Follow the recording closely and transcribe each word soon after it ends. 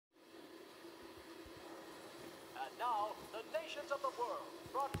Now, the nations of the world,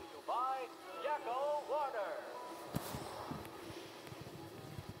 brought to you by Yakko Water.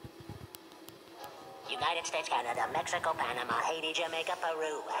 United States, Canada, Mexico, Panama, Haiti, Jamaica,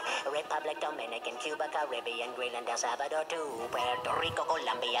 Peru, Republic Dominican, Cuba, Caribbean, Greenland, El Salvador, too, Puerto Rico,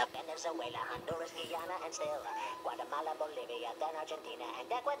 Colombia, Venezuela, Honduras, Guyana, and still Guatemala, Bolivia, then Argentina,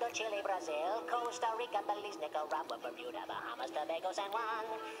 and Ecuador, Chile, Brazil, Costa Rica, Belize, Nicaragua, Bermuda, Bahamas, Tobago, San Juan,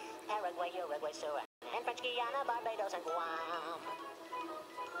 Paraguay, Uruguay, Suriname, and French Guiana, Barbados, and Guam.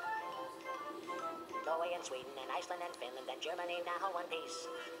 Norway and Sweden and Iceland and Finland and Germany now one piece.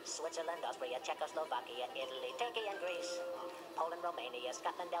 Switzerland, Austria, Czechoslovakia, Italy, Turkey and Greece. Poland, Romania,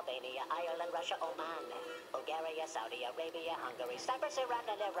 Scotland, Albania, Ireland, Russia, Oman. Bulgaria, Saudi Arabia, Hungary, Cyprus, Iraq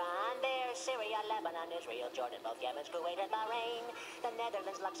and Iran. There's Syria, Lebanon, Israel, Jordan, both Yemen, Kuwait and Bahrain. The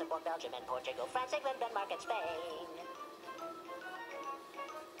Netherlands, Luxembourg, Belgium and Portugal, France, England, Denmark and Spain.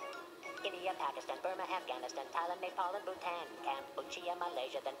 India, Pakistan, Burma, Afghanistan, Thailand, Nepal, and Bhutan, Cambodia,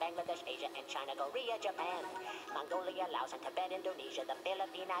 Malaysia, then Bangladesh, Asia, and China, Korea, Japan, Mongolia, Laos, and Tibet, Indonesia, the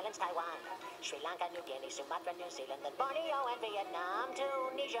Philippine Islands, Taiwan, Sri Lanka, New Guinea, Sumatra, New Zealand, then Borneo and Vietnam,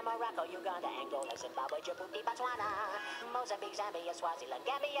 Tunisia, Morocco, Uganda, Angola, Zimbabwe, Djibouti, Botswana, Mozambique, Zambia, Swaziland,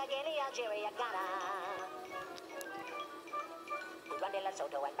 Gambia, Guinea, Algeria, Ghana. Burundi,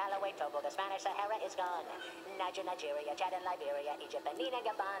 Lesotho, and Malawi, Togo, the Spanish Sahara is gone. Niger, Nigeria, Chad and Liberia, Egypt, Benin and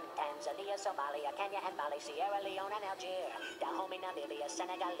Gabon, Tanzania, Somalia, Kenya and Mali, Sierra Leone and Algeria, Dahomey, Namibia,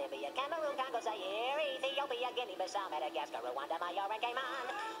 Senegal, Libya, Cameroon, Congo, Zaire, Ethiopia, Guinea-Bissau, Madagascar, Rwanda, Myanmar and Cayman,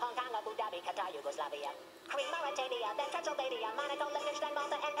 Hong Kong, Abu Dhabi, Qatar, Yugoslavia, Crete, Mauritania, then Transylvania, Monaco, Liechtenstein,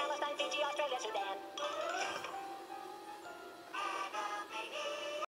 Malta and Palestine, Fiji, Australia, Sudan.